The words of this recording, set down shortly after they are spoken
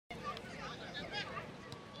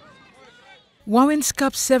Wawen's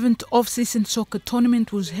Cup 7th off-season soccer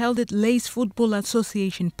tournament was held at Lace Football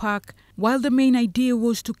Association Park. While the main idea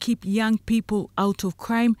was to keep young people out of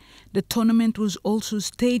crime, the tournament was also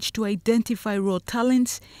staged to identify raw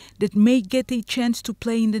talents that may get a chance to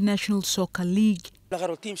play in the National Soccer League.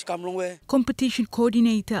 Competition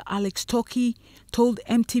coordinator Alex Toki told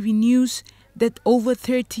EMTV News that over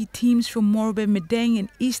 30 teams from Morbe Medang and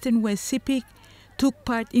East and West Sepik took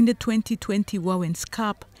part in the 2020 Wawen's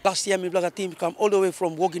Cup. Last year, my team come all the way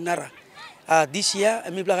from Woginara. This year,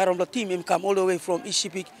 my team come all the way from East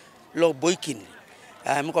Sepik, Lo Boykin.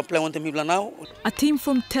 A team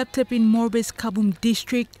from Tep Tep in Morbe's Kabum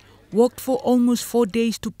district worked for almost 4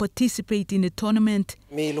 days to participate in the tournament.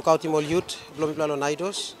 Me look out all youth, me play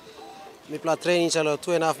Naidos. Me play training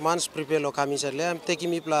 2.5 months, prepare lo coming. I'm taking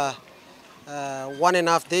me play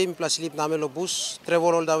 1.5 day. Me play sleep namelo bus,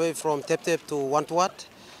 travel all the way from Tep Tep to Wantuat,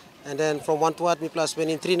 and then from Wantuat me play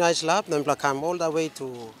spending 3 nights lab. Then me play come all the way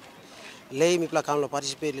to Lay. Me play come lo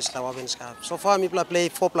participate in the Wawen's Cup. So far me play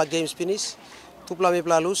 4 games finish. 2 me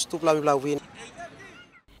play lose, 2 me play win.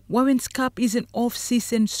 Wawen's Cup is an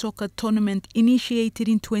off-season soccer tournament initiated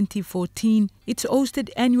in 2014. It's hosted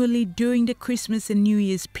annually during the Christmas and New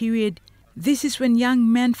Year's period. This is when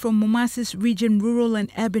young men from Momase's region, rural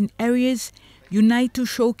and urban areas unite to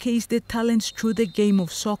showcase their talents through the game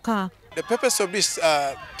of soccer. The purpose of this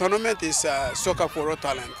tournament is soccer for all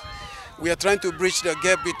talent. We are trying to bridge the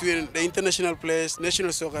gap between the international players,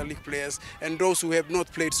 National Soccer League players, and those who have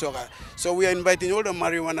not played soccer. So we are inviting all the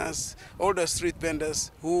marijuanas, all the street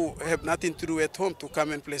vendors who have nothing to do at home to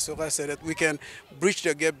come and play soccer so that we can bridge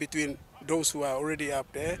the gap between those who are already up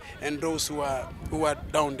there and those who are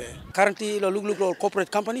down there. Currently, we look at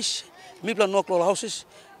corporate companies, people no close houses,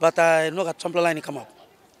 but no got some line come up.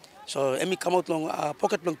 So we come out long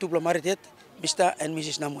pocket long 2 married Mr. and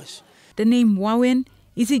Mrs. Namuesh. The name Wawen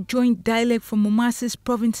is a joint dialect from Momase's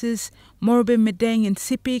provinces, Morbe, Medang and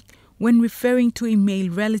Sepik, when referring to a male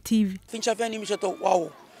relative. Then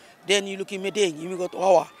you look in Medang, you got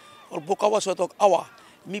Wawa, or Bokawa sort of Awa.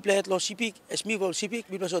 Me play at Lo Sepik, as me will Sepik,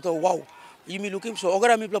 me sort of Wow. You me look him, so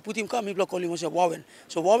Ogara me put him come, me calling himself Wawen.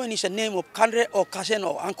 So Wawen is a name of Kandre or cousin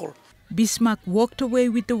or uncle. Bismark walked away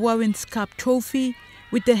with the Wawen's Cup trophy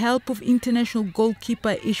with the help of international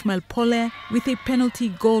goalkeeper Ishmael Pole with a penalty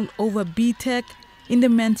goal over BTEC in the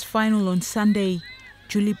men's final on Sunday.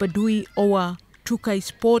 Julie Badui, Owa, Tukai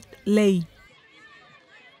Sport, Lay.